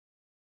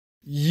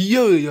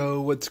Yo,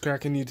 what's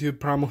cracking YouTube?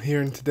 Primal here,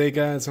 and today,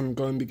 guys, I'm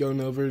going to be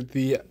going over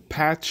the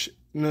patch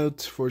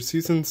notes for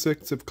Season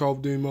 6 of Call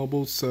of Duty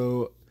Mobile,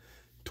 so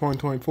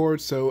 2024.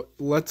 So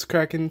let's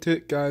crack into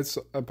it, guys.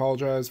 I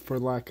apologize for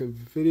lack of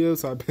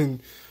videos. I've been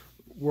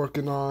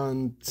working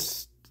on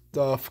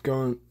stuff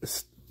for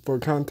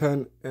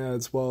content,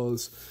 as well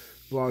as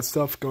a lot of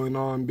stuff going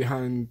on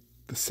behind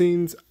the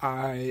scenes.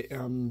 I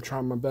am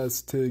trying my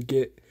best to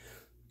get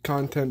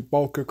content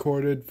bulk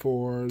recorded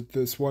for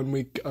this 1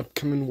 week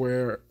upcoming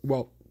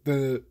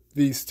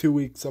these 2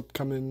 weeks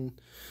upcoming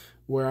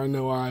where I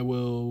know I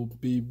will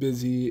be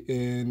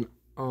busy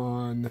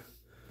on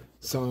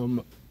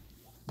some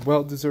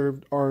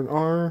well-deserved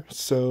R&R,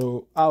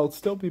 so I'll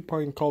still be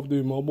playing Call of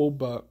Duty Mobile,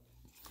 but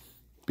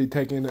be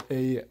taking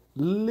a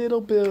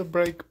little bit of a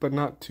break, but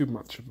not too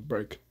much of a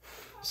break.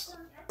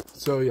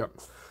 So yeah.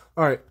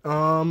 Alright,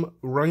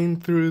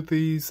 running through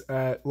these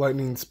at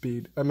lightning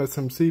speed.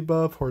 MSMC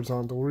buff,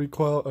 horizontal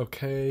recoil,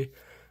 okay.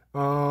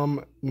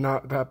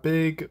 Not that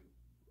big.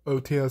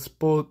 OTS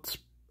bullet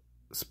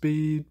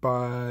speed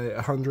by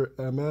 100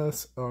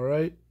 ms,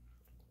 alright.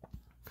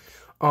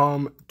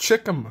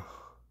 Chicom,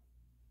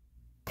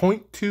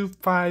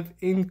 0.25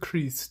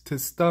 increase to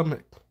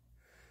stomach.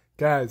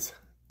 Guys,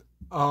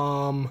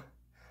 your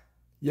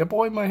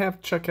boy might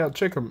have to check out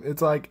Chicom.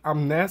 It's like,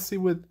 I'm nasty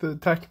with the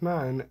Tech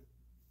 9.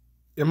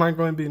 Am I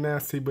going to be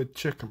nasty with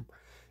Chicom?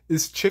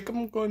 Is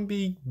Chicom going to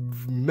be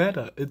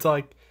meta? It's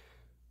like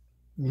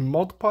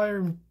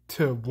multiplier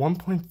to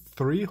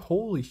 1.3.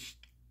 Holy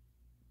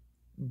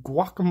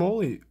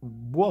guacamole,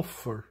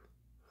 woofer.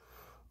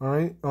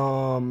 Alright,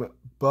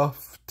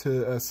 buff to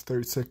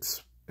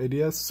S36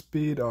 ADS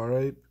speed,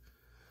 alright,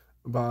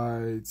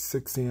 by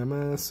 60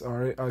 ms,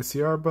 alright,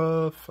 ICR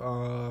buff,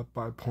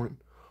 by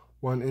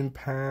 0.1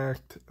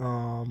 impact,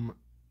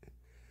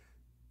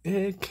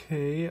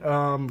 okay,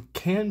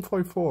 can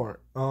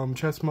 44,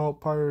 chest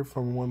multiplier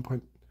from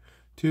 1.2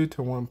 to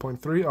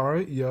 1.3,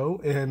 alright,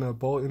 yo, and a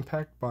bullet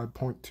impact by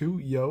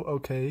 0.2, yo,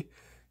 okay,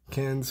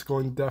 can's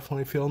going to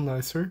definitely feel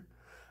nicer,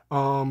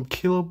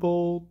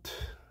 kilobolt,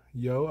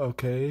 yo,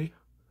 okay,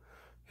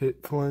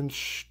 hit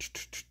flinch,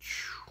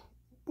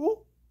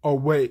 oh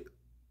wait,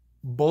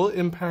 bullet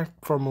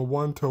impact from a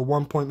 1 to a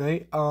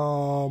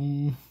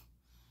 1.8,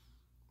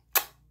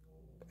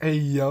 hey,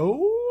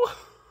 yo,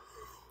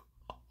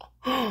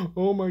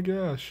 oh my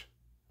gosh.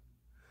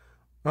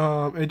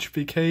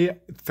 HVK,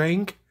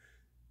 thank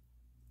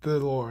the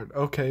Lord.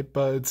 Okay,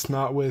 but it's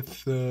not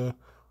with the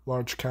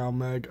large cal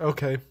mag.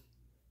 Okay.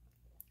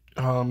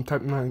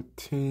 Type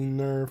 19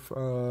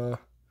 nerf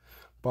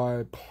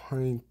by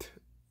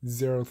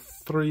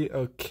 0.03.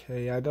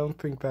 Okay, I don't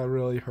think that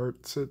really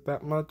hurts it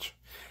that much.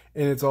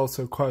 And it's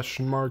also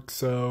question mark,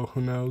 so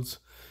who knows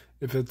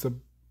if it's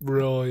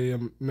really a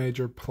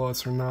major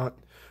plus or not.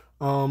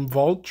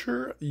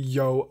 Vulture,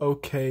 yo,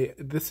 okay,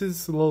 this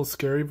is a little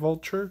scary,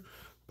 Vulture,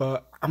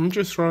 but I'm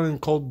just running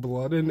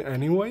cold-blooded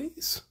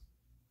anyways.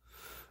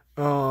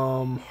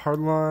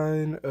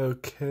 Hardline,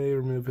 okay,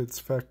 remove its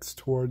effects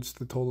towards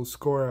the total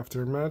score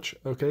after a match,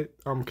 okay,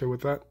 I'm okay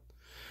with that.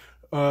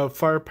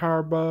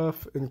 Firepower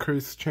buff,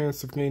 increased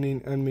chance of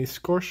gaining enemy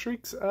score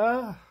streaks,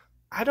 I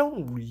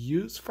don't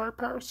use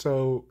firepower,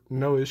 so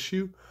no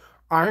issue.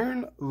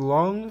 Iron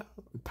long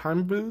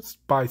time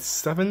boost by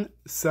 7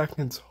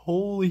 seconds.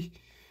 Holy.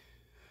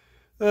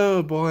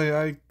 Oh boy,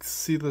 I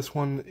see this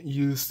one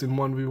used in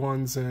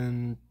 1v1s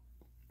and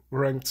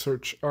ranked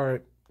search.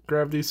 Alright,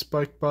 gravity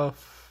spike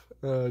buff,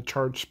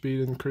 charge speed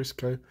increase.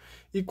 Okay.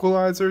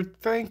 Equalizer,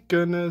 thank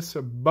goodness.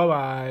 Bye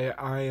bye.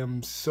 I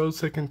am so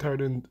sick and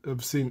tired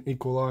of seeing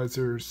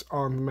equalizers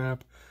on the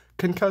map.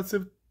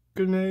 Concussive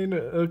grenade,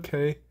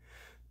 okay.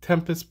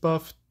 Tempest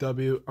buff,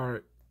 W.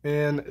 Alright,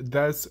 and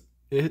that's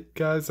it,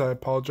 guys. I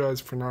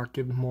apologize for not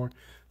giving more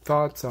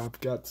thoughts. I've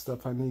got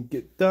stuff I need to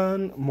get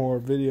done, more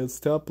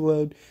videos to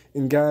upload,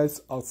 and guys,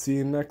 I'll see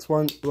you next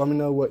one. Let me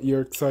know what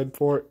you're excited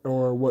for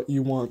or what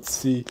you want to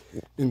see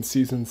in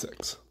Season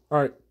 6.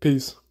 Alright,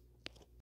 peace.